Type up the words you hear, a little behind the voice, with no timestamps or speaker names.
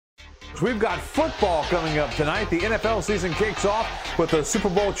sports. We've got football coming up tonight. The NFL season kicks off with the Super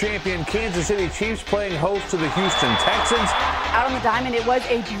Bowl champion Kansas City Chiefs playing host to the Houston Texans. Out on the diamond, it was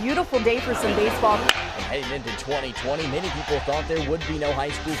a beautiful day for some baseball. And heading into 2020, many people thought there would be no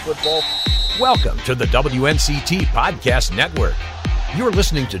high school football. Welcome to the WNCT Podcast Network. You're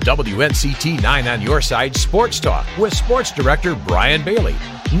listening to WNCT 9 on Your Side Sports Talk with Sports Director Brian Bailey,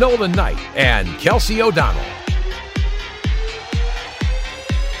 Nolan Knight, and Kelsey O'Donnell.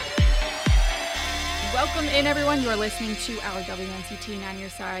 Welcome in, everyone. You're listening to our WNCT 9 Your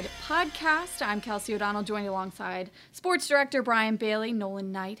Side podcast. I'm Kelsey O'Donnell, joined alongside Sports Director Brian Bailey.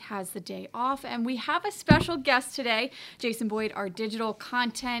 Nolan Knight has the day off, and we have a special guest today, Jason Boyd, our digital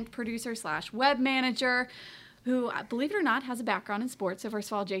content producer / web manager, who, believe it or not, has a background in sports. So first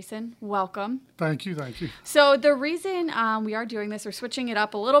of all, Jason, welcome. Thank you. Thank you. So the reason we are doing this, we're switching it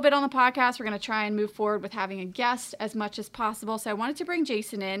up a little bit on the podcast. We're going to try and move forward with having a guest as much as possible. So I wanted to bring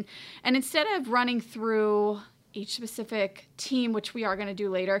Jason in. And instead of running through each specific team, which we are going to do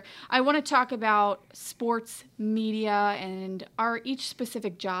later, I want to talk about sports media and our each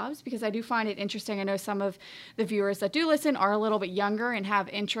specific jobs, because I do find it interesting. I know some of the viewers that do listen are a little bit younger and have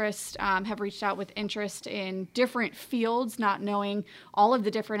interest, have reached out with interest in different fields, not knowing all of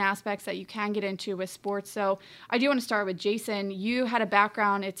the different aspects that you can get into with sports. So I do want to start with Jason. You had a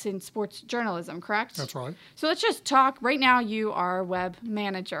background, it's in sports journalism, correct? That's right. So let's just talk. Right now you are a web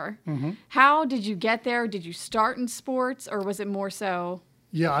manager. Mm-hmm. How did you get there? Did you start in sports, or was it more so?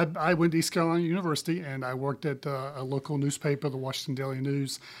 Yeah, I went to East Carolina University, and I worked at a local newspaper, the Washington Daily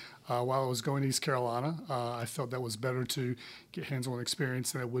News, while I was going to East Carolina. I felt that was better to get hands-on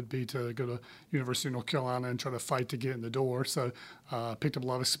experience than it would be to go to University of North Carolina and try to fight to get in the door. So I picked up a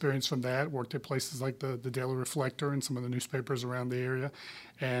lot of experience from that, worked at places like the Daily Reflector and some of the newspapers around the area.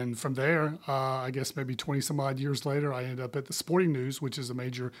 And from there, I guess maybe 20-some-odd years later, I ended up at the Sporting News, which is a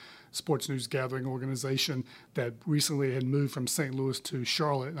major sports news gathering organization that recently had moved from St. Louis to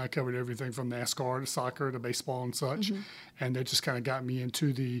Charlotte. And I covered everything from NASCAR to soccer to baseball and such. Mm-hmm. And that just kind of got me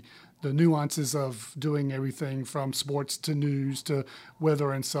into the nuances of doing everything from sports to news to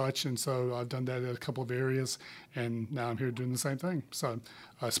weather and such. And so I've done that in a couple of areas, and now I'm here doing the same thing. So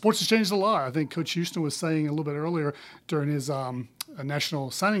sports has changed a lot. I think Coach Houston was saying a little bit earlier during his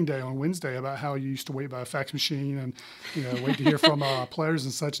National Signing Day on Wednesday about how you used to wait by a fax machine and wait to hear from players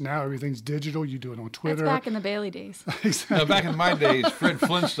and such. Now everything's digital. You do it on Twitter. That's back in the Bailey days. Exactly. Now, back in my days, Fred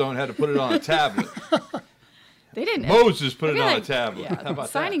Flintstone had to put it on a tablet. They didn't. Moses put it on a tablet. Yeah, How about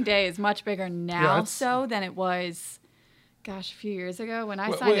signing that? day is much bigger now than it was, a few years ago when I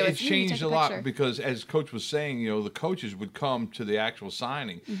signed it. It's changed a lot because, as Coach was saying, the coaches would come to the actual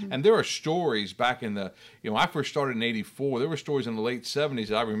signing. Mm-hmm. And there are stories back in the, I first started in '84. There were stories in the late '70s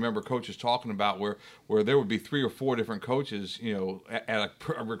that I remember coaches talking about where there would be 3 or 4 different coaches, at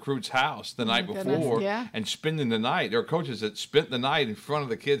a recruit's house the night before and spending the night. There are coaches that spent the night in front of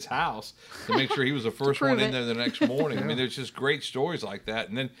the kid's house to make sure he was the first one in there the next morning. I mean, there's just great stories like that.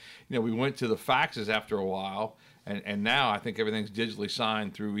 And then, we went to the faxes after a while. And now I think everything's digitally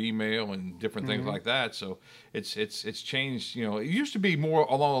signed through email and different things like that. So it's changed. It used to be more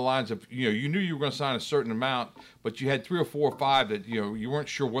along the lines of you knew you were going to sign a certain amount, but you had 3 or 4 or 5 that you weren't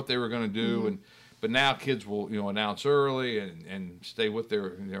sure what they were going to do. But now kids will announce early and stay with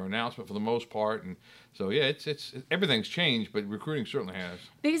their announcement for the most part. And so it's everything's changed, but recruiting certainly has.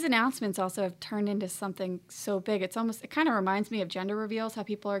 These announcements also have turned into something so big. It kind of reminds me of gender reveals. How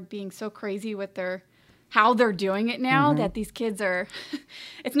people are being so crazy with how they're doing it now, that these kids are,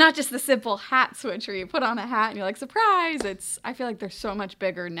 it's not just the simple hat switch where you put on a hat and you're like, surprise. I feel like they're so much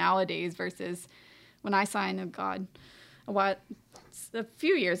bigger nowadays versus when I signed, a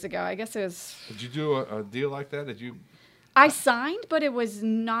few years ago. I guess it was. Did you do a deal like that? I signed, but it was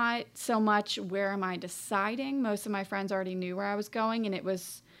not so much where am I deciding. Most of my friends already knew where I was going, and it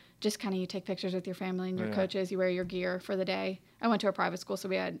was just kind of you take pictures with your family and your coaches, you wear your gear for the day. I went to a private school, so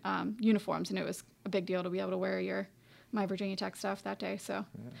we had uniforms, and it was a big deal to be able to wear my Virginia Tech stuff that day. So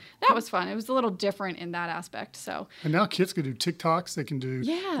that was fun. It was a little different in that aspect. So and now kids can do TikToks. They can do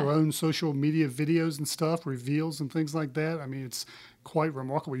their own social media videos and stuff, reveals and things like that. I mean, it's quite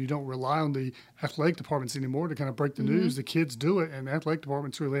remarkable. You don't rely on the athletic departments anymore to kind of break the news. The kids do it, and the athletic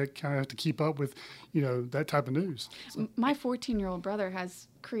departments really kind of have to keep up with, that type of news. So. My 14-year-old brother has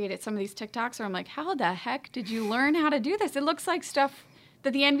created some of these TikToks where I'm like, how the heck did you learn how to do this? It looks like stuff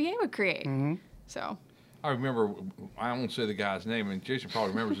that the NBA would create. So I remember, I won't say the guy's name, and Jason probably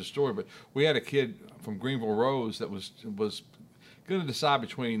remembers the story, but we had a kid from Greenville Rose that was going to decide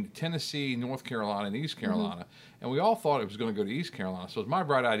between Tennessee, North Carolina, and East Carolina. And we all thought it was going to go to East Carolina. So it was my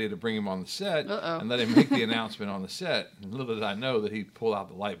bright idea to bring him on the set and let him make the announcement on the set. And little did I know that he'd pull out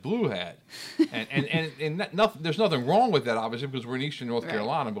the light blue hat. And nothing, there's nothing wrong with that, obviously, because we're in Eastern North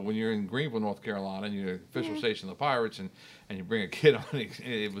Carolina. But when you're in Greenville, North Carolina, and you're official station of the Pirates, and you bring a kid on,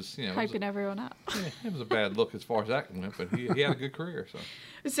 it was, hyping everyone up. Yeah, it was a bad look as far as that went, but he had a good career.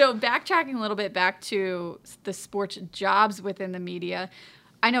 So backtracking a little bit back to the sports jobs within the media,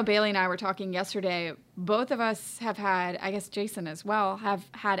 I know Bailey and I were talking yesterday. Both of us have had, I guess Jason as well, have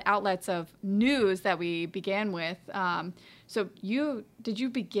had outlets of news that we began with. So did you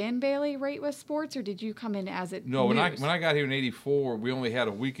begin, Bailey, right with sports, or did you come in as it? No, news? when I got here in '84, we only had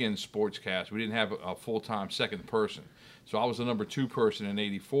a weekend sportscast. We didn't have a full-time second person. So I was the number 2 person in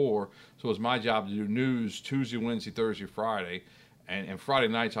 '84. So it was my job to do news Tuesday, Wednesday, Thursday, Friday. And Friday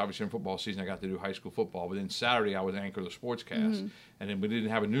nights, obviously, in football season, I got to do high school football. But then Saturday, I would anchor the sportscast. And then we didn't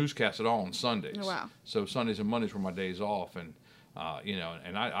have a newscast at all on Sundays. Oh, wow. So Sundays and Mondays were my days off. And,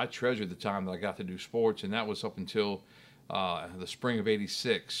 and I treasured the time that I got to do sports. And that was up until the spring of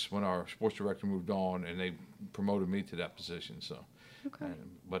 '86 when our sports director moved on and they promoted me to that position. So. Okay.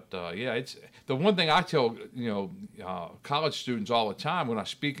 It's the one thing I tell college students all the time when I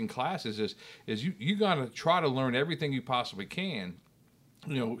speak in classes is you got to try to learn everything you possibly can.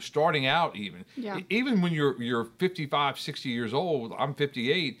 Starting out even when you're 55, 60 years old. I'm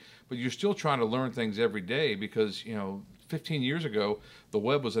 58, but you're still trying to learn things every day because 15 years ago the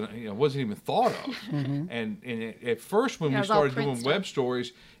web wasn't even thought of. And at first when we started doing web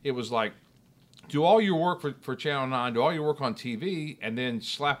stories, it was like, do all your work for Channel 9, do all your work on TV, and then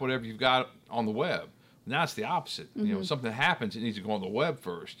slap whatever you've got on the web. Now it's the opposite. Something happens, it needs to go on the web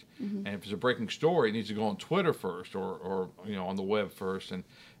first. And if it's a breaking story, it needs to go on Twitter first or on the web first. And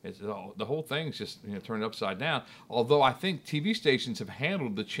the whole thing's just turned upside down. Although I think TV stations have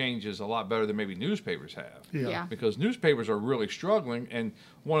handled the changes a lot better than maybe newspapers have. Yeah. Because newspapers are really struggling, and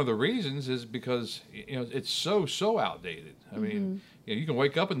one of the reasons is because it's so outdated. I mean, you can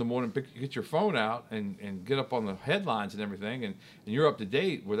wake up in the morning, get your phone out, and get up on the headlines and everything, and you're up to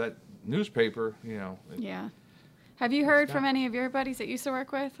date with that newspaper. Yeah. Have you heard from any of your buddies that you used to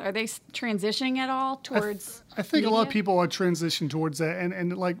work with? Are they transitioning at all towards I think media? a lot of people are transitioning towards that.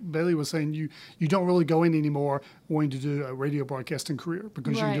 And like Bailey was saying, you don't really go in anymore wanting to do a radio broadcasting career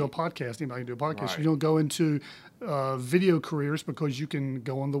because you can do a podcast. Anybody can do a podcast. Right. You don't go into video careers because you can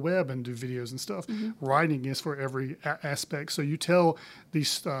go on the web and do videos and stuff. Writing is for every aspect. So you tell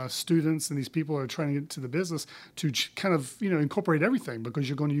these students and these people who are trying to get into the business to kind of, incorporate everything because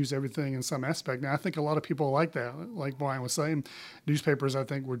you're going to use everything in some aspect. Now, I think a lot of people like that. Like Brian was saying, newspapers, I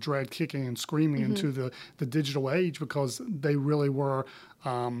think, were dragged kicking and screaming into the digital age because they really were,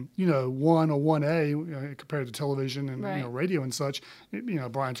 1 or 1A compared to television and radio and such.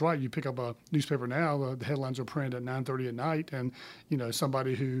 Brian's right. You pick up a newspaper now, the headlines are printed at 9:30 at night, and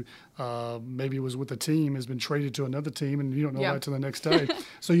somebody who maybe was with a team has been traded to another team, and you don't know that till the next day.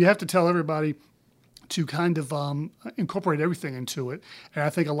 So you have to tell everybody to kind of incorporate everything into it. And I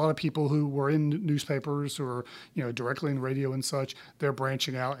think a lot of people who were in newspapers or, directly in radio and such, they're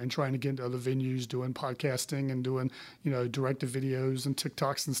branching out and trying to get into other venues, doing podcasting and doing, directed videos and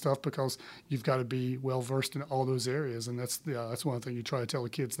TikToks and stuff because you've got to be well-versed in all those areas. And that's one of the things you try to tell the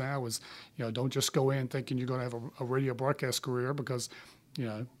kids now is, don't just go in thinking you're going to have a radio broadcast career because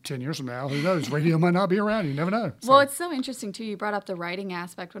 10 years from now, who knows? Radio might not be around. You never know. Well, it's so interesting, too. You brought up the writing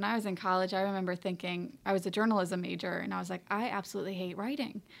aspect. When I was in college, I remember thinking I was a journalism major, and I was like, I absolutely hate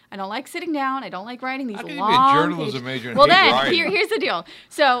writing. I don't like sitting down. I don't like writing these long pages. How can you be a journalism major and hate writing? Here's the deal.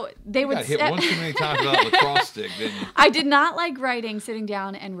 So they would got hit once too many times with that lacrosse stick, didn't you? I did not like sitting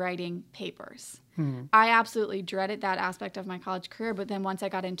down and writing papers. I absolutely dreaded that aspect of my college career, but then once I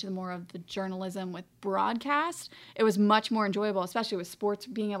got into more of the journalism with broadcast, it was much more enjoyable, especially with sports.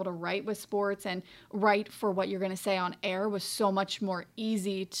 Being able to write with sports and write for what you're going to say on air was so much more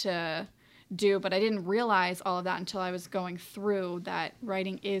easy to do, but I didn't realize all of that until I was going through that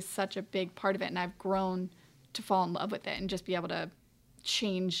writing is such a big part of it, and I've grown to fall in love with it and just be able to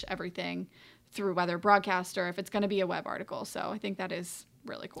change everything through whether broadcast or if it's going to be a web article. So I think that is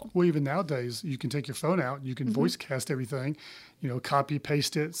really cool. Well, even nowadays, you can take your phone out, you can voice cast everything, copy,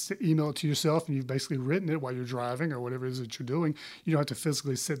 paste it, email it to yourself, and you've basically written it while you're driving or whatever it is that you're doing. You don't have to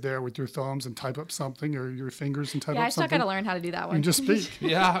physically sit there with your thumbs and type up something or your fingers and type up something. Yeah, I still got to learn how to do that one. And just speak.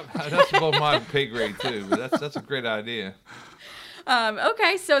 Yeah, that's above my pay grade too, but that's a great idea.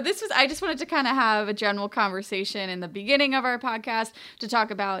 Okay, so I just wanted to kind of have a general conversation in the beginning of our podcast to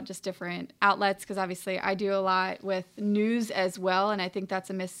talk about just different outlets, because obviously I do a lot with news as well, and I think that's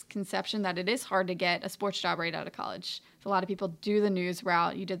a misconception that it is hard to get a sports job right out of college. So a lot of people do the news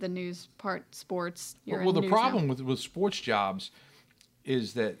route. You did the news part, sports. Well, the problem with sports jobs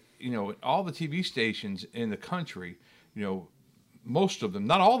is that, all the TV stations in the country, most of them,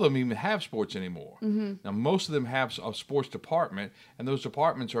 not all of them even have sports anymore. Mm-hmm. Now, most of them have a sports department, and those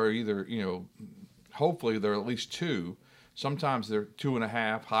departments are either, hopefully they're at least 2. Sometimes they're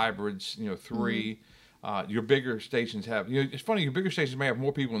 2.5 hybrids, 3. Mm-hmm. Your bigger stations have, it's funny, your bigger stations may have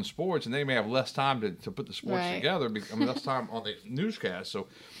more people in sports, and they may have less time to put the sports together, less time on the newscast. So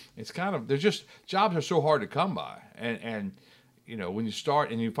it's kind of, jobs are so hard to come by. And when you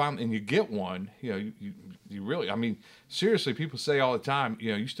start and you get one, you really, seriously, people say all the time,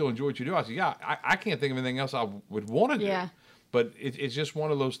 you still enjoy what you do. I say, yeah, I can't think of anything else I would want to do. Yeah. But it's just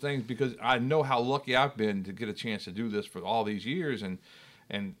one of those things, because I know how lucky I've been to get a chance to do this for all these years, and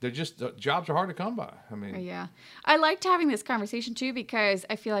they're the jobs are hard to come by. Yeah. I liked having this conversation too, because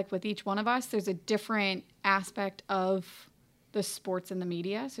I feel like with each one of us, there's a different aspect of the sports and the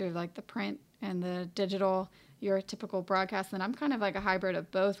media. So like the print and the digital. You're a typical broadcast, and I'm kind of like a hybrid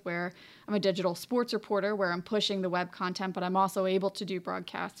of both, where I'm a digital sports reporter where I'm pushing the web content, but I'm also able to do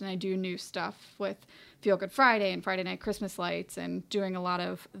broadcast, and I do new stuff with Feel Good Friday and Friday Night Christmas Lights and doing a lot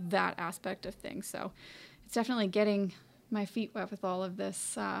of that aspect of things. So it's definitely getting my feet wet with all of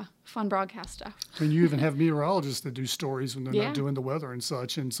this fun broadcast stuff. And you even have meteorologists that do stories when they're not doing the weather and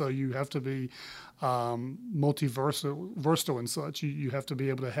such, and so you have to be multi-versatile and such. You have to be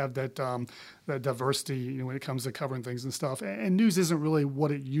able to have that that diversity, when it comes to covering things and stuff. And news isn't really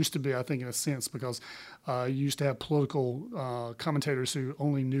what it used to be, I think, in a sense, because you used to have political commentators who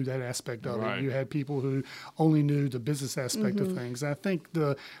only knew that aspect of it. You had people who only knew the business aspect of things. And I think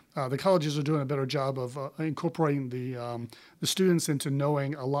the colleges are doing a better job of incorporating the students into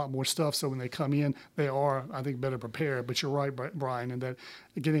knowing a lot more stuff. So when they come in, they are, I think, better prepared. But you're right, Brian, in that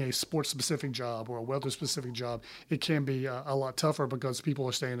getting a sports-specific job or a weather-specific job, it can be a lot tougher because people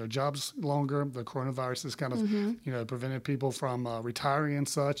are staying in their jobs longer. The coronavirus has kind of, prevented people from retiring and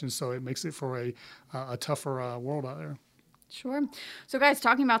such, and so it makes it for a tougher world out there. Sure. So, guys,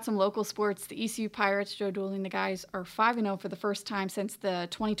 talking about some local sports, the ECU Pirates, Joe Dooley and the guys, are 5-0 for the first time since the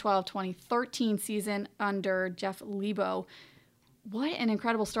 2012-2013 season under Jeff Lebo. What an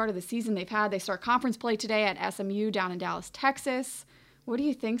incredible start of the season they've had. They start conference play today at SMU down in Dallas, Texas. What do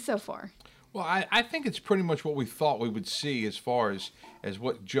you think so far? Well, I think it's pretty much what we thought we would see as far as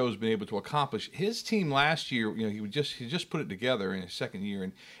what Joe's been able to accomplish. His team last year, he just put it together in his second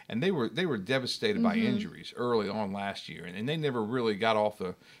year, and they were devastated by injuries early on last year, and they never really got off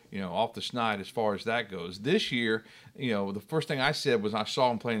the schneid as far as that goes. This year, the first thing I said was I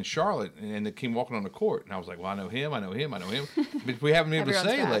saw him playing in Charlotte, and they came walking on the court, and I was like, well, I know him, but we haven't been able to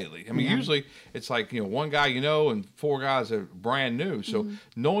say lately. Usually it's like one guy and 4 guys are brand new. So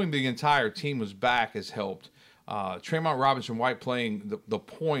knowing the entire team was back has helped. Tremont Robinson-White playing the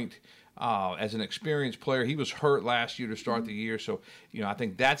point as an experienced player. He was hurt last year to start the year, so I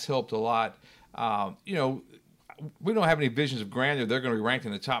think that's helped a lot. We don't have any visions of grandeur. They're going to be ranked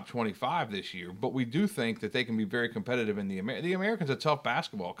in the top 25 this year, but we do think that they can be very competitive in the American's a tough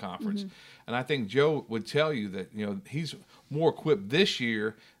basketball conference, and I think Joe would tell you that he's more equipped this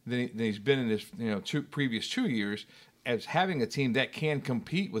year than he's been in his previous 2 years, as having a team that can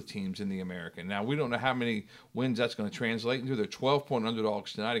compete with teams in the American. Now, we don't know how many wins that's going to translate into. They're 12-point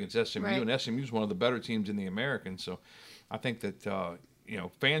underdogs tonight against SMU, and SMU is one of the better teams in the American. So I think that,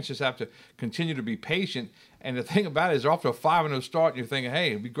 fans just have to continue to be patient. And the thing about it is they're off to a 5-0 start, and you're thinking,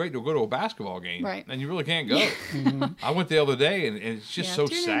 hey, it'd be great to go to a basketball game. Right. And you really can't go. I went the other day, and it's just so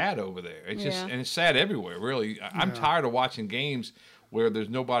sad over there. It's just, and it's sad everywhere, really. I'm tired of watching games where there's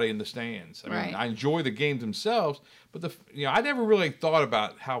nobody in the stands. I mean, I enjoy the games themselves, but I never really thought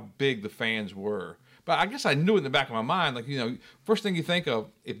about how big the fans were. But I guess I knew it in the back of my mind. Like, first thing you think of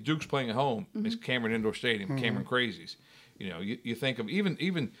if Duke's playing at home is Cameron Indoor Stadium, Cameron Crazies. You think of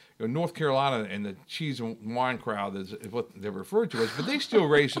even North Carolina and the cheese and wine crowd is what they're referred to as, but they still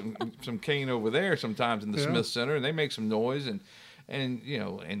raise some cane over there sometimes in the Smith Center, and they make some noise, and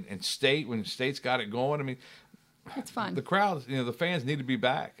State, when State's got it going. I mean, it's fun. The crowds, the fans need to be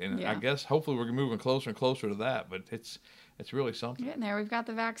back, and I guess hopefully we're moving closer and closer to that. But it's really something. Getting there. We've got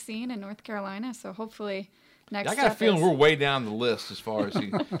the vaccine in North Carolina, so hopefully next. I got a feeling we're way down the list as far as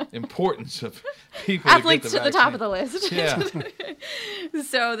the importance of people. Athletes to the top of the list. Yeah.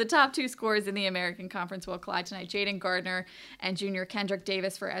 So the top 2 scorers in the American Conference will collide tonight: Jaden Gardner and junior Kendrick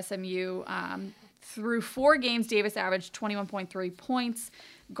Davis for SMU. Through 4 games, Davis averaged 21.3 points.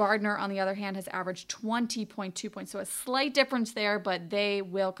 Gardner, on the other hand, has averaged 20.2 points. So a slight difference there, but they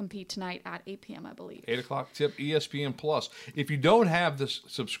will compete tonight at 8 p.m., I believe. 8 o'clock tip, ESPN Plus. If you don't have this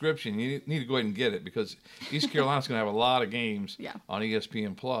subscription, you need to go ahead and get it because East Carolina's going to have a lot of games on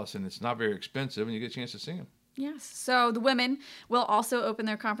ESPN Plus, and it's not very expensive, and you get a chance to see them. Yes. So the women will also open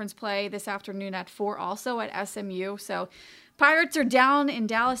their conference play this afternoon at 4, also at SMU. So Pirates are down in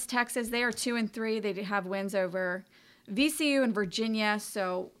Dallas, Texas. They are 2-3. They have wins over VCU and Virginia.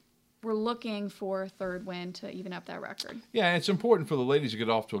 So we're looking for a third win to even up that record. Yeah, and it's important for the ladies to get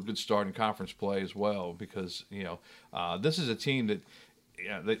off to a good start in conference play as well because, this is a team that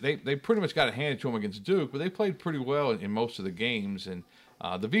they pretty much got it handed to them against Duke, but they played pretty well in most of the games. And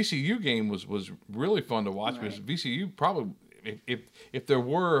the VCU game was really fun to watch because VCU probably, if there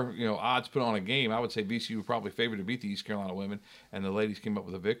were odds put on a game, I would say VCU would probably favor to beat the East Carolina women, and the ladies came up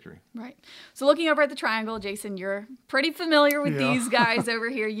with a victory. Right. So looking over at the Triangle, Jason, you're pretty familiar with these guys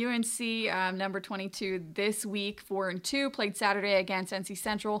over here. UNC, number 22 this week, 4-2, played Saturday against NC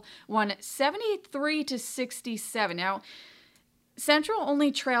Central, won 73-67. Now, Central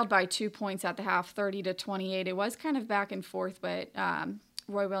only trailed by 2 points at the half, 30-28. It was kind of back and forth, but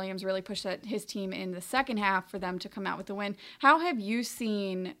Roy Williams really pushed his team in the second half for them to come out with the win. How have you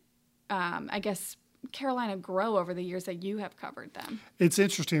seen, Carolina grow over the years that you have covered them? It's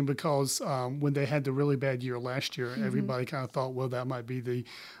interesting because when they had the really bad year last year, everybody kind of thought, well, that might be the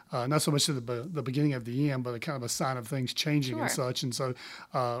not so much the beginning of the end, but kind of a sign of things changing and such. And so,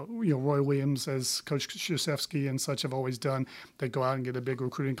 Roy Williams, as Coach Krzyzewski and such have always done, they go out and get a big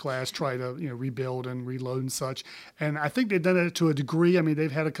recruiting class, try to rebuild and reload and such. And I think they've done it to a degree. I mean, they've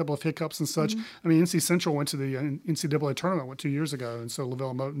had a couple of hiccups and such. I mean, NC Central went to the NCAA tournament 2 years ago, and so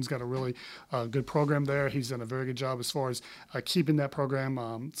LaVelle Moton's got a really good program there. He's done a very good job as far as keeping that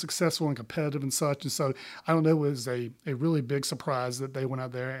program successful and competitive and such. And so I don't know, it was a really big surprise that they went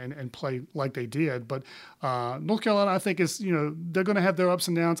out there and play like they did. But North Carolina, I think, is, they're going to have their ups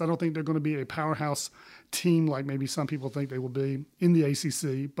and downs. I don't think they're going to be a powerhouse team like maybe some people think they will be in the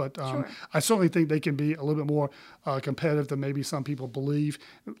ACC. But I certainly think they can be a little bit more competitive than maybe some people believe.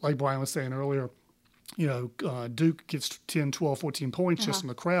 Like Brian was saying earlier, Duke gets 10, 12, 14 points just in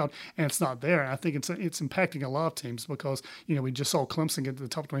the crowd, and it's not there. And I think it's impacting a lot of teams because, we just saw Clemson get to the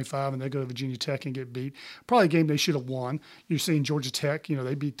top 25 and they go to Virginia Tech and get beat. Probably a game they should have won. You're seeing Georgia Tech,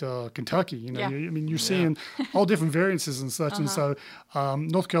 they beat Kentucky. You're seeing all different variances and such. And so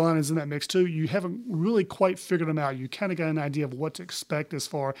North Carolina is in that mix too. You haven't really quite figured them out. You kind of got an idea of what to expect as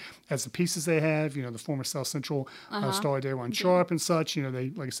far as the pieces they have. The former South Central star Daron Sharp and such. They,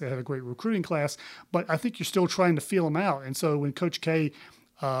 like I said, had a great recruiting class. But I think you're still trying to feel them out. And so when Coach K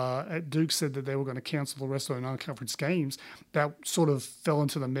at Duke said that they were going to cancel the rest of the non-conference games, that sort of fell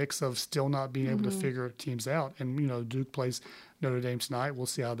into the mix of still not being able to figure teams out. And, Duke plays Notre Dame tonight. We'll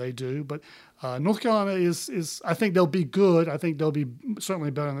see how they do. But North Carolina is I think they'll be good. I think they'll be certainly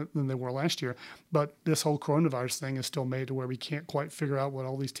better than they were last year. But this whole coronavirus thing is still made to where we can't quite figure out what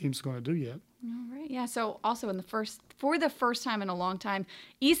all these teams are going to do yet. All right. Yeah. So also for the first time in a long time,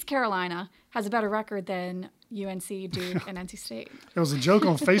 East Carolina has a better record than UNC, Duke, and NC State. There was a joke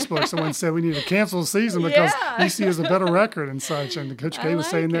on Facebook. Someone said we need to cancel the season because ECU has a better record and such. And Coach K was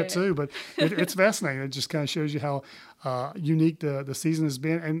saying that too. But it's fascinating. It just kind of shows you how unique the season has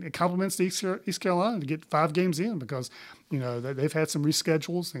been. And it compliments East Carolina to get 5 games in because, they've had some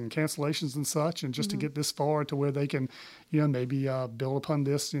reschedules and cancellations and such. And just to get this far to where they can, maybe build upon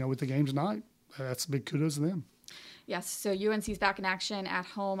this, with the game tonight, that's big kudos to them. Yes, so UNC's back in action at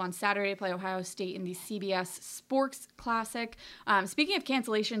home on Saturday to play Ohio State in the CBS Sports Classic. Speaking of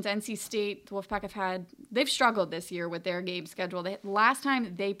cancellations, NC State, the Wolfpack they've struggled this year with their game schedule. The last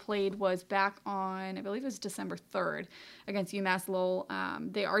time they played was back on, I believe it was December 3rd against UMass Lowell.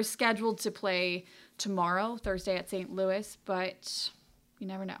 They are scheduled to play tomorrow, Thursday at St. Louis, but you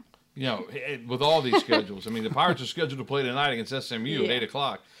never know. With all these schedules, the Pirates are scheduled to play tonight against SMU at 8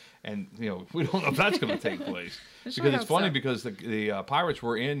 o'clock. And, we don't know if that's going to take place. Because it's funny because the Pirates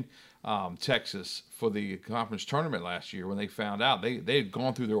were in Texas for the conference tournament last year when they found out. They had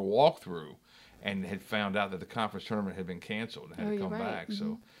gone through their walkthrough and had found out that the conference tournament had been canceled and had to come back.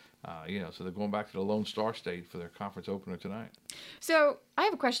 So, so they're going back to the Lone Star State for their conference opener tonight. So I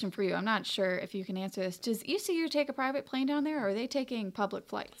have a question for you. I'm not sure if you can answer this. Does ECU take a private plane down there, or are they taking public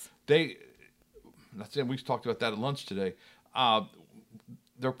flights? We talked about that at lunch today.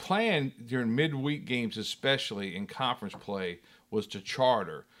 Their plan during midweek games, especially in conference play, was to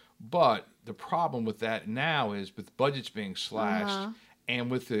charter. But the problem with that now is with budgets being slashed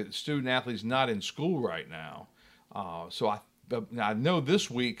and with the student athletes not in school right now. So Now, I know this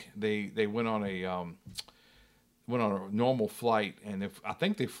week they went on a normal flight, and I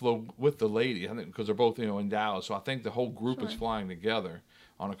think they flew with the lady. I think because they're both in Dallas, so I think the whole group is flying together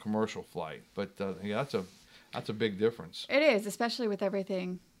on a commercial flight. But yeah, that's a big difference. It is, especially with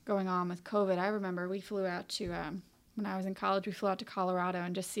everything going on with COVID. I remember we flew out to when I was in college. We flew out to Colorado,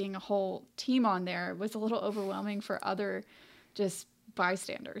 and just seeing a whole team on there was a little overwhelming for other just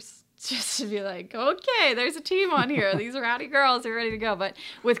bystanders. Just to be like, okay, there's a team on here. These are rowdy girls. They're ready to go. But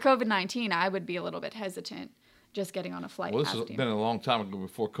with COVID-19, I would be a little bit hesitant just getting on a flight. Well, this has been a long time ago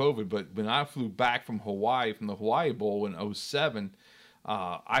before COVID, but when I flew back from Hawaii, from the Hawaii Bowl in 2007,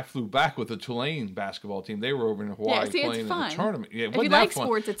 I flew back with the Tulane basketball team. They were over in Hawaii playing in the tournament. Yeah, if you like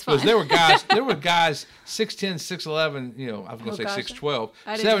sports, it's fun. Because there were guys 6'10", 6'11", I was going to say 6'12",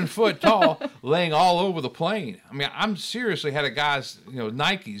 7 foot tall, laying all over the plane. I mean, I'm seriously had a guy's,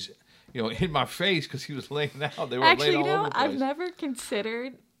 Nikes, hit my face because he was laying out. They were laying all over the place. I've never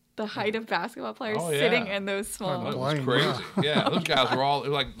considered the height of basketball players sitting in those small. It was crazy. Yeah, those guys were all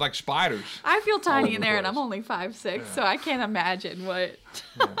like spiders. I feel tiny in there, and I'm only 5'6", so I can't imagine what.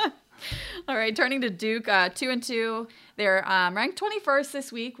 Yeah. All right, turning to Duke, 2-2. They're ranked 21st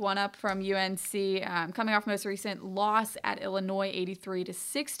this week, one up from UNC, coming off most recent loss at Illinois,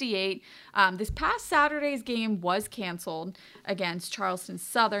 83-68. This past Saturday's game was canceled against Charleston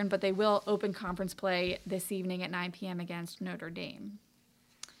Southern, but they will open conference play this evening at 9 p.m. against Notre Dame.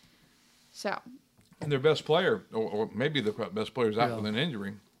 So, and their best player, or maybe the best player, is out with an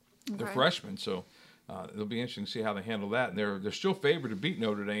injury. They're freshmen, so it'll be interesting to see how they handle that. And they're still favored to beat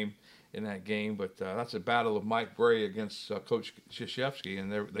Notre Dame in that game, but that's a battle of Mike Brey against Coach Krzyzewski,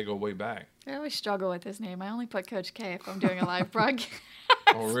 and they go way back. I always struggle with his name. I only put Coach K if I'm doing a live broadcast.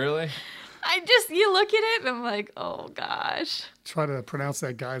 Oh, really? You look at it and I'm like, oh gosh. Try to pronounce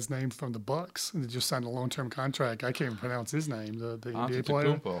that guy's name from the Bucks, and they just signed a long-term contract. I can't even pronounce his name. The NBA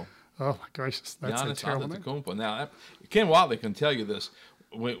player. Oh my gracious, that's a terrible name. Now, Ken Watley can tell you this.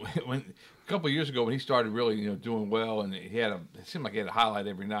 When a couple of years ago, when he started really doing well, and it seemed like he had a highlight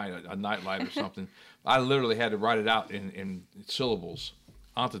every night, a nightlight or something. I literally had to write it out in syllables,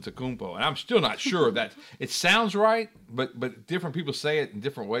 Antetokounmpo, and I'm still not sure that it sounds right, but different people say it in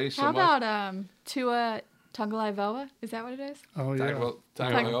different ways. How about Tua Tagovailoa? Is that what it is? Oh yeah,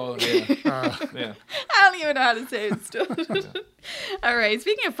 Tagovailoa. Yeah. I don't even know how to say it still. All right.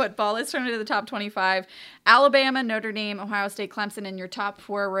 Speaking of football, let's turn to the top 25. Alabama, Notre Dame, Ohio State, Clemson in your top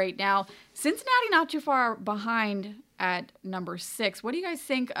 4 right now. Cincinnati not too far behind at number 6. What do you guys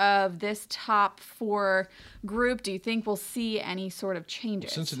think of this top 4 group? Do you think we'll see any sort of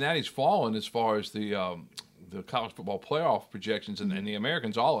changes? Cincinnati's fallen as far as the college football playoff projections, and the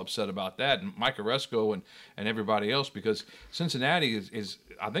Americans all upset about that, and Mike Aresco and everybody else, because Cincinnati is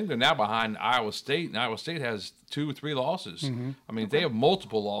I think they're now behind Iowa State, and Iowa State has 2 or 3 losses. Mm-hmm. I mean, they have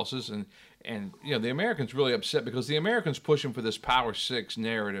multiple losses, and the Americans really upset because the Americans pushing for this Power 6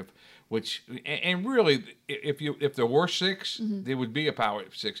 narrative, which and really if there were 6, there would be a Power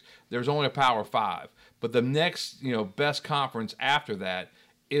 6. There's only a Power 5, but the next best conference after that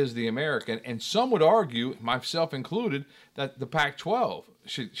is the American, and some would argue, myself included, that the Pac-12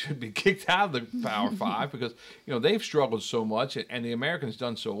 should be kicked out of the Power 5 because they've struggled so much, and the Americans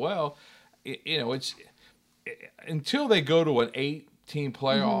done so well. It's until they go to an 8-team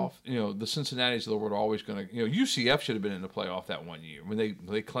playoff. The Cincinnati's of the world are always going to. UCF should have been in the playoff that one year when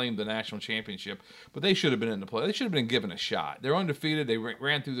they claimed the national championship, but they should have been in the play. They should have been given a shot. They're undefeated. They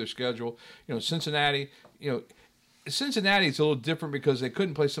ran through their schedule. Cincinnati. Cincinnati's a little different because they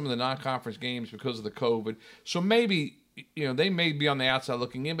couldn't play some of the non-conference games because of the COVID. So maybe they may be on the outside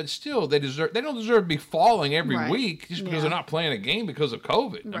looking in, but still they don't deserve to be falling every week just because they're not playing a game because of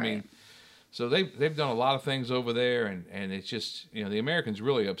COVID. Right. I mean, so they've done a lot of things over there, and it's just the Americans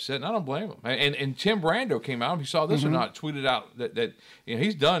really upset, and I don't blame them. And Tim Brando came out, if you saw this or not, tweeted out that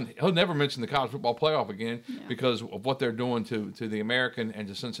he's done. He'll never mention the college football playoff again because of what they're doing to the American and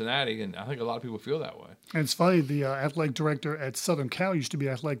to Cincinnati, and I think a lot of people feel that way. And it's funny, the athletic director at Southern Cal used to be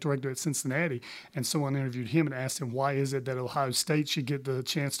athletic director at Cincinnati, and someone interviewed him and asked him why is it that Ohio State should get the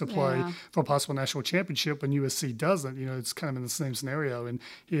chance to play for a possible national championship when USC doesn't. It's kind of in the same scenario, and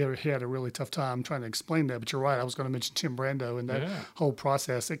he had a really tough time trying to explain that. But you're right, I was going to mention Tim Brando and that whole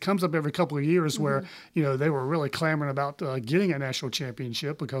process. It comes up every couple of years where they were really clamoring about getting a national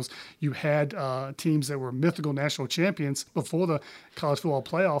championship because you had teams that were mythical national champions before the college football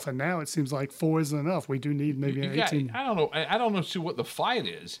playoff, and now it seems like 4 isn't enough. We do need maybe an 18. I don't know what the fight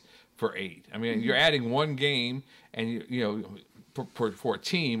is for 8. I mean, you're adding one game, and for a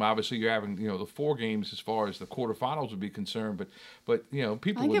team, obviously you're having the 4 games as far as the quarterfinals would be concerned, but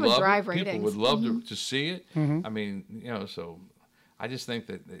people would love it. People would love to see it. I mean, so I just think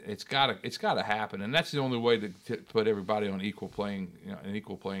that it's gotta happen, and that's the only way to put everybody on an equal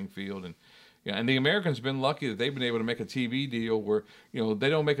playing field. And the Americans have been lucky that they've been able to make a TV deal where they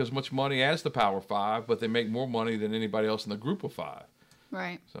don't make as much money as the Power 5, but they make more money than anybody else in the Group of 5.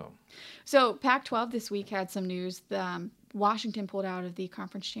 Right. So Pac-12 this week had some news. Washington pulled out of the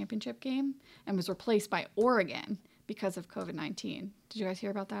conference championship game and was replaced by Oregon because of COVID-19. Did you guys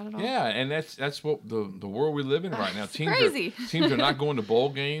hear about that at all? Yeah, and that's what the world we live in right now. Crazy. Teams are not going to bowl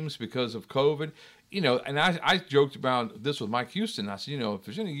games because of COVID. And I joked about this with Mike Houston. I said, if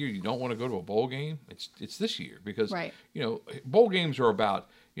there's any year you don't want to go to a bowl game, it's this year because bowl games are about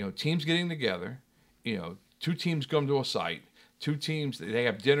teams getting together. 2 teams come to a site. 2 teams, they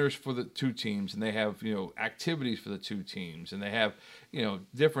have dinners for the 2 teams, and they have activities for the 2 teams, and they have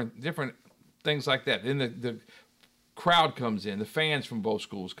different things like that. Then the crowd comes in, the fans from both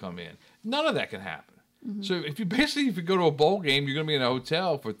schools come in. None of that can happen. So if you go to a bowl game, you're going to be in a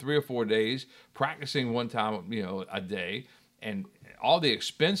hotel for 3 or 4 days, practicing one time a day, and all the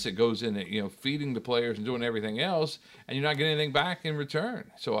expense that goes in it, feeding the players and doing everything else, and you're not getting anything back in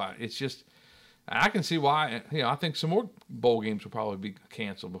return. So it's just. I can see why. I think some more bowl games will probably be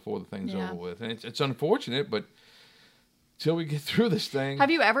canceled before the thing's over with, and it's unfortunate. But till we get through this thing, have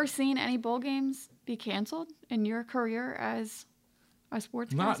you ever seen any bowl games be canceled in your career as a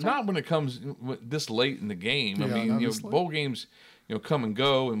sportscaster? Not when it comes this late in the game. I mean, bowl games, come and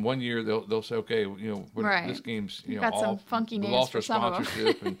go, and one year they'll say, okay, this game's got some funky names lost for our some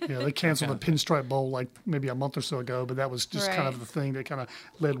sponsorship. of them. They canceled the Pinstripe Bowl like maybe a month or so ago, but that was just kind of the thing that kind of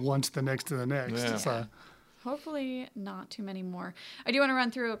led one to the next to the next. Yeah. So. Hopefully not too many more. I do want to run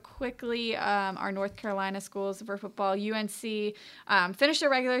through quickly our North Carolina schools for football. UNC finished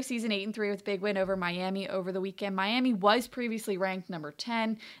their regular season 8-3 with a big win over Miami over the weekend. Miami was previously ranked number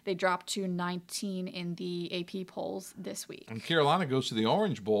 10. They dropped to 19 in the AP polls this week. And Carolina goes to the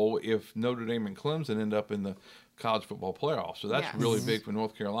Orange Bowl if Notre Dame and Clemson end up in the college football playoff. So that's really big for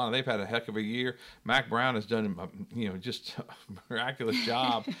North Carolina. They've had a heck of a year. Mac Brown has done, just a miraculous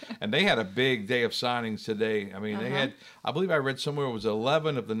job. And they had a big day of signings today. I mean, they had, I believe I read somewhere it was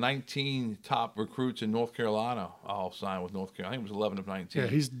 11 of the 19 top recruits in North Carolina all signed with North Carolina. I think it was 11 of 19. Yeah,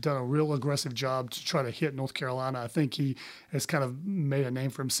 he's done a real aggressive job to try to hit North Carolina. I think he has kind of made a name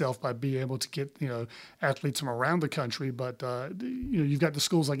for himself by being able to get, athletes from around the country. But, you've got the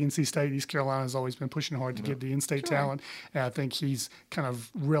schools like NC State. East Carolina has always been pushing hard to get the in-state talent, and I think he's kind of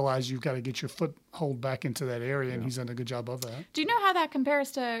realized you've got to get your foothold back into that area, and he's done a good job of that. Do you know how that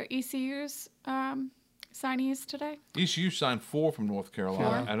compares to ECU's signees today? ECU signed 4 from North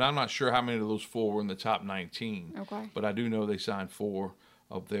Carolina, 4? and I'm not sure how many of those 4 were in the top 19. Okay. But I do know they signed 4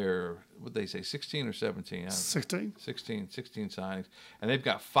 of their, what did they say, 16 or 17? 16 signings, and they've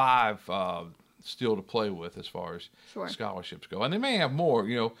got 5 still to play with as far as scholarships go, and they may have more.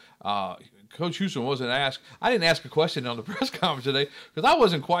 Coach Houston wasn't asked. I didn't ask a question on the press conference today because I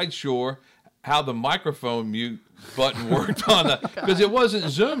wasn't quite sure how the microphone mute button worked on the because it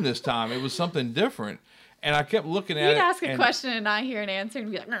wasn't Zoom this time. It was something different. And I kept looking at it. You'd ask a question and not hear an answer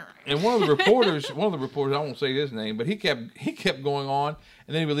and be like, nah. And one of the reporters, I won't say his name, but he kept going on,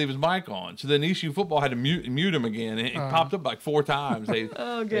 and then he would leave his mic on. So then ECU football had to mute him again, and it popped up like 4 times.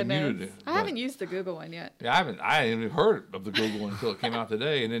 Oh goodness! They muted it. I haven't used the Google one yet. Yeah, I hadn't even heard of the Google one until it came out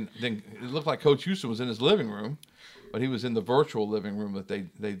today, and then it looked like Coach Houston was in his living room. But he was in the virtual living room that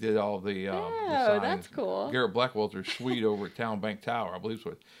they did all the signings. That's cool. Garrett Blackwelter's suite over at Town Bank Tower, I believe is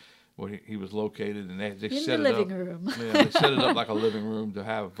where he was located, and they set it up. In the living room. Yeah, they set it up like a living room to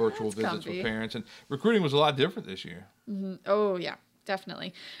have virtual visits with parents. And recruiting was a lot different this year. Mm-hmm. Oh yeah,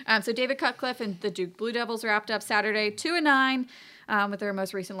 definitely. So David Cutcliffe and the Duke Blue Devils wrapped up Saturday 2-9. With their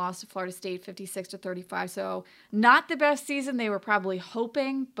most recent loss to Florida State, 56-35. So not the best season they were probably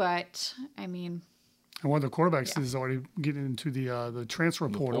hoping, but I mean. And one of the quarterbacks is already getting into the transfer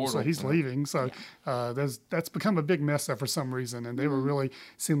portal, so he's leaving. So that's become a big mess there for some reason. And they were really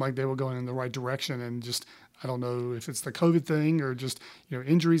seemed like they were going in the right direction. And just I don't know if it's the COVID thing or just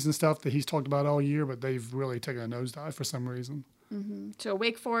injuries and stuff that he's talked about all year, but they've really taken a nosedive for some reason. Mm-hmm. So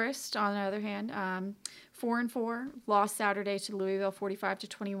Wake Forest, on the other hand, 4-4, lost Saturday to Louisville,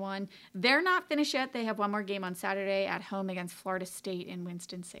 45-21. They're not finished yet. They have one more game on Saturday at home against Florida State in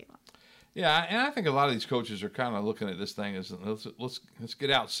Winston-Salem. Yeah, and I think a lot of these coaches are kind of looking at this thing as let's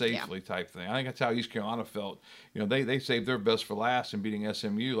get out safely type thing. I think that's how East Carolina felt. They saved their best for last in beating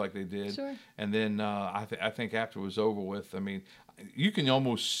SMU like they did. Sure. And then I think after it was over with, I mean, you can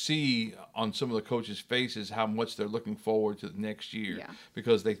almost see on some of the coaches' faces how much they're looking forward to the next year, Yeah.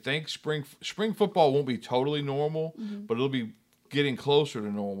 because they think spring football won't be totally normal, but it'll be getting closer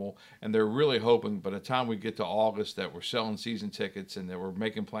to normal, and they're really hoping by the time we get to August that we're selling season tickets and that we're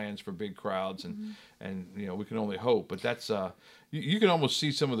making plans for big crowds, and we can only hope. But that's you can almost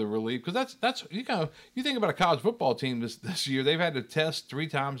see some of the relief, because that's you think about a college football team this year, they've had to test 3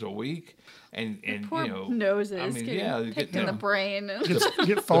 times a week, and Poor noses getting picked in the brain.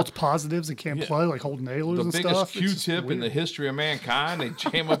 Get false positives and can't play, like holding nailers the and biggest stuff. Q-tip in the history of mankind. They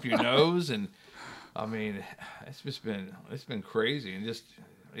jam up your nose, and I mean, it's been crazy, and just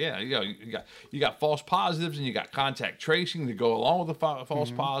you got false positives, and you got contact tracing to go along with the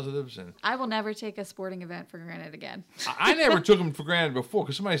false positives, and I will never take a sporting event for granted again. I never took them for granted before,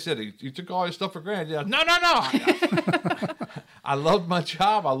 because somebody said, you took all this stuff for granted. Yeah, no. I loved my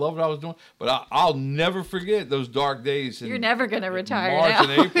job. I loved what I was doing, but I'll never forget those dark days. You're never gonna retire March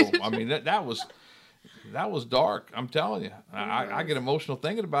now. and April. I mean, that was dark. I'm telling you. I get emotional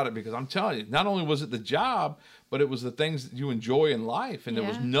thinking about it, because I'm telling you, not only was it the job, but it was the things that you enjoy in life, and there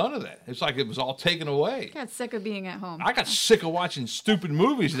was none of that. It's like it was all taken away. I got sick of being at home. I got sick of watching stupid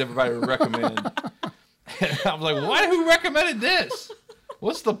movies that everybody would recommend. I was like, who recommended this?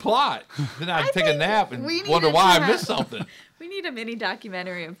 What's the plot? Then I'd take a nap and wonder why I missed something. We need a mini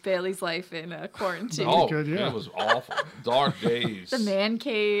documentary of Bailey's life in quarantine. Oh, good, yeah. It was awful. Dark days. The man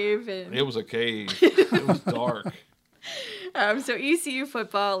cave. And... It was a cave. It was dark. So ECU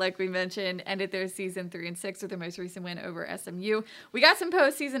football, like we mentioned, ended their season 3-6 with their most recent win over SMU. We got some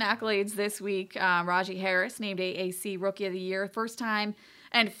postseason accolades this week. Raji Harris named AAC Rookie of the Year, first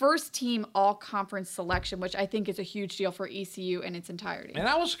team all-conference selection, which I think is a huge deal for ECU in its entirety. And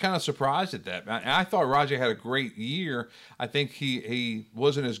I was kind of surprised at that. I thought Raji had a great year. I think he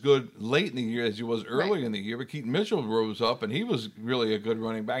wasn't as good late in the year as he was early in the year, but Keaton Mitchell rose up, and he was really a good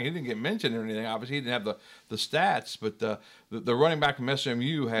running back. He didn't get mentioned or anything. Obviously, he didn't have the stats, but the running back from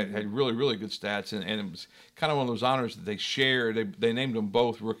SMU had really, really good stats, and it was kind of one of those honors that they shared. They named them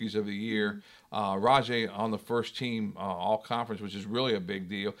both Rookies of the Year. Rajay on the first team all-conference, which is really a big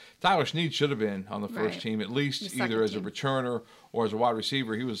deal. Tyler Snead should have been on the first team, at least either as a returner or as a wide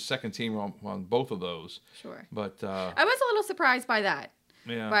receiver. He was second team on both of those. Sure. But I was a little surprised by that.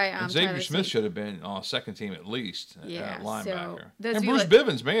 Yeah, by, Xavier Smith should have been on second team at least at linebacker. So and Bruce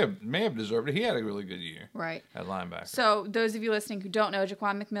Bivens may have deserved it. He had a really good year at linebacker. So those of you listening who don't know,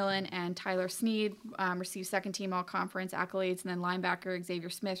 Jaquan McMillan and Tyler Snead received second team all-conference accolades, and then linebacker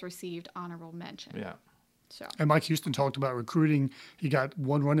Xavier Smith received honorable mention. Yeah. So. And Mike Houston talked about recruiting. He got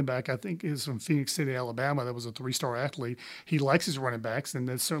one running back, I think is from Phoenix City, Alabama, that was a 3-star athlete. He likes his running backs, and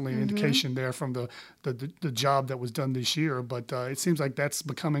that's certainly an indication there from the job that was done this year. But it seems like that's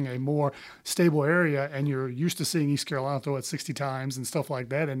becoming a more stable area, and you're used to seeing East Carolina throw it 60 times and stuff like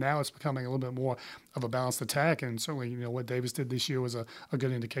that, and now it's becoming a little bit more of a balanced attack, and certainly what Davis did this year was a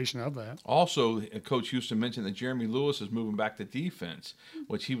good indication of that. Also, Coach Houston mentioned that Jeremy Lewis is moving back to defense,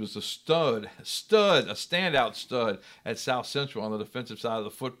 which he was a standout stud at South Central on the defensive side of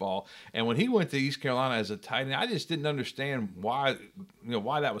the football. And when he went to East Carolina as a tight end, I just didn't understand why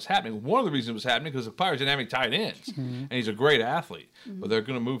that was happening. One of the reasons it was happening because the Pirates didn't have any tight ends, and he's a great athlete. But they're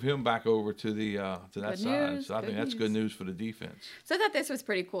going to move him back over to that side. So I think that's good news for the defense. So I thought this was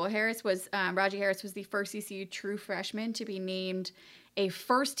pretty cool. Raji Harris was the first ECU true freshman to be named a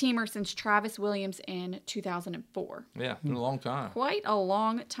first-teamer since Travis Williams in 2004. Yeah, been a long time. Quite a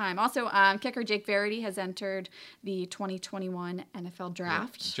long time. Also, kicker Jake Verity has entered the 2021 NFL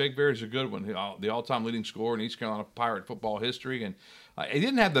Draft. Yeah. Jake Verity's a good one. The all-time leading scorer in East Carolina Pirate football history, and he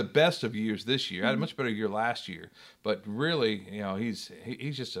didn't have the best of years this year. Had a much better year last year, but really, he's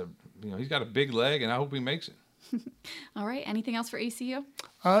just he's got a big leg, and I hope he makes it. All right. Anything else for ECU?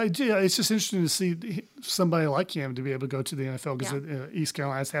 Yeah, it's just interesting to see somebody like him to be able to go to the NFL because East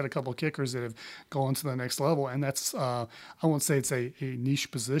Carolina's had a couple of kickers that have gone to the next level, and that's I won't say it's a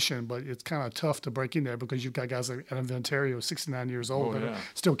niche position, but it's kind of tough to break in there because you've got guys like Adam Vinatieri, 69 years old, that are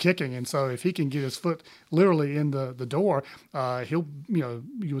still kicking, and so if he can get his foot literally in the door, he'll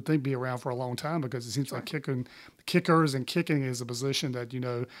you would think be around for a long time because it seems like kickers and kicking is a position that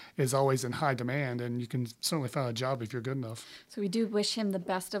is always in high demand, and you can certainly find a job if you're good enough. So we do wish him the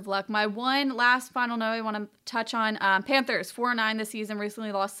best of luck. My one last final note I want to touch on, Panthers 4-9 this season,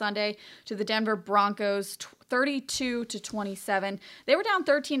 recently lost Sunday to the Denver Broncos 32-27. They were down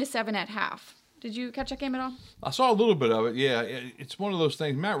 13-7 at half. Did you catch that game at all? I saw a little bit of it. Yeah, it's one of those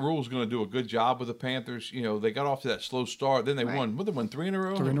things. Matt Rule's going to do a good job with the Panthers. You know, they got off to that slow start. Then they won. What, they won 3 in a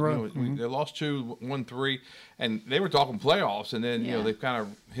row? 3 in a row. You know, they lost 2, won 3, and they were talking playoffs. And then you know they kind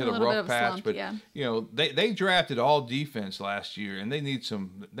of hit a rough patch. Slump, but you know they drafted all defense last year, and they need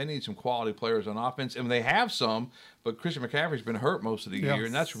some quality players on offense, and they have some. But Christian McCaffrey's been hurt most of the year,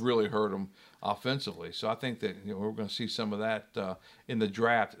 and that's really hurt them offensively. So I think that we're going to see some of that in the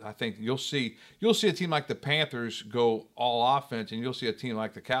draft. I think you'll see a team like the Panthers go all offense, and you'll see a team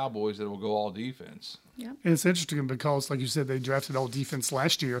like the Cowboys that will go all defense. Yeah. And it's interesting because, like you said, they drafted all defense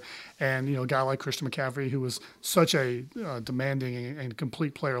last year, and a guy like Christian McCaffrey, who was such a demanding and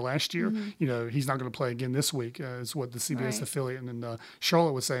complete player last year, he's not going to play again this week. Is what the CBS affiliate in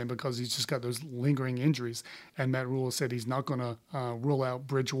Charlotte was saying, because he's just got those lingering injuries. And Matt Rule said he's not going to rule out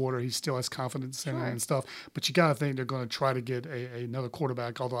Bridgewater. He still has confidence in him and stuff. But you got to think they're going to try to get another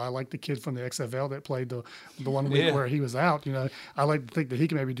quarterback. Although I like the kid from the XFL that played the 1 week where he was out. I like to think that he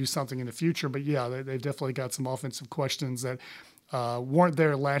can maybe do something in the future. But yeah, they've definitely got some offensive questions that weren't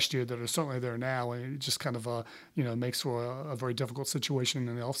there last year that are certainly there now, and it just kind of makes for a very difficult situation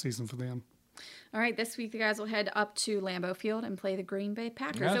in the offseason for them. All right, this week the guys will head up to Lambeau Field and play the Green Bay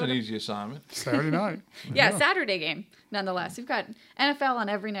Packers. That's an easy assignment. Saturday night. Saturday game, nonetheless. We've got NFL on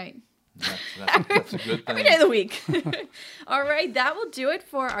every night. That's a good thing. Every day of the week. All right, that will do it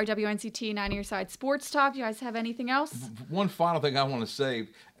for our WNCT 9 Side Sports Talk. Do you guys have anything else? One final thing I want to say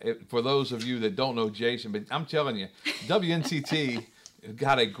for those of you that don't know Jason, but I'm telling you, WNCT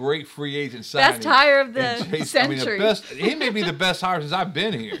got a great free agent signing. Best hire of the century. He may be the best hire since I've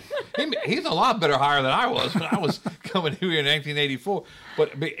been here. He's a lot better hire than I was when I was coming here in 1984.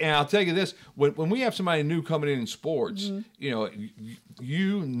 But and I'll tell you this: when we have somebody new coming in sports,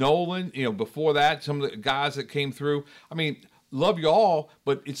 you, Nolan, before that, some of the guys that came through. I mean, love you all,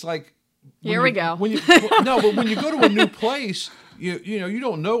 but it's like here we go. But when you go to a new place. You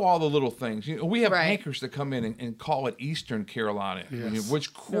don't know all the little things. We have anchors that come in and call it Eastern Carolina, which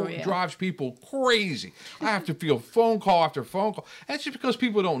drives people crazy. I have to feel phone call after phone call. That's just because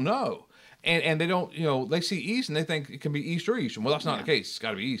people don't know, and they don't. They see East and they think it can be East or Eastern. Well, that's not the case. It's got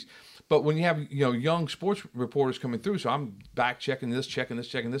to be East. But when you have young sports reporters coming through, so I'm back checking this.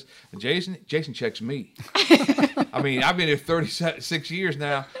 And Jason checks me. I mean, I've been here 36 years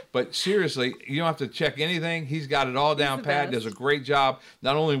now, but seriously, you don't have to check anything. He's got it all down pat. Does a great job,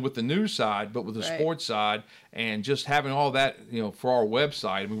 not only with the news side, but with the sports side, and just having all that, for our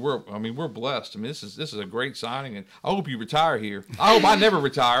website. We're blessed. This is a great signing, and I hope you retire here. I hope I never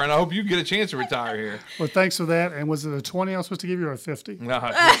retire, and I hope you get a chance to retire here. Well, thanks for that. And was it a 20 I was supposed to give you, or a 50? No,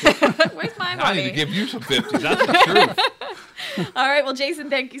 where's my money? I need to give you some 50s. That's the truth. All right. Well,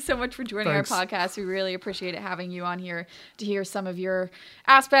 Jason, thank you so much for joining our podcast. We really appreciate it having you on here to hear some of your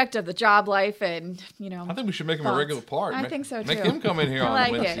aspect of the job life, and I think we should make him a regular part. I think so too. Make him come in here on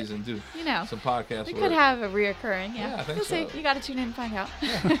like Wednesdays and do some podcasts. We could have a reoccurring. Yeah, I think we'll so. See. You got to tune in and find out.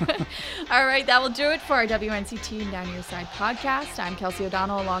 Yeah. All right, that will do it for our WNCT 9 Side podcast. I'm Kelsey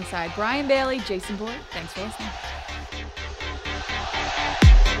O'Donnell alongside Brian Bailey, Jason Boyd. Thanks for listening.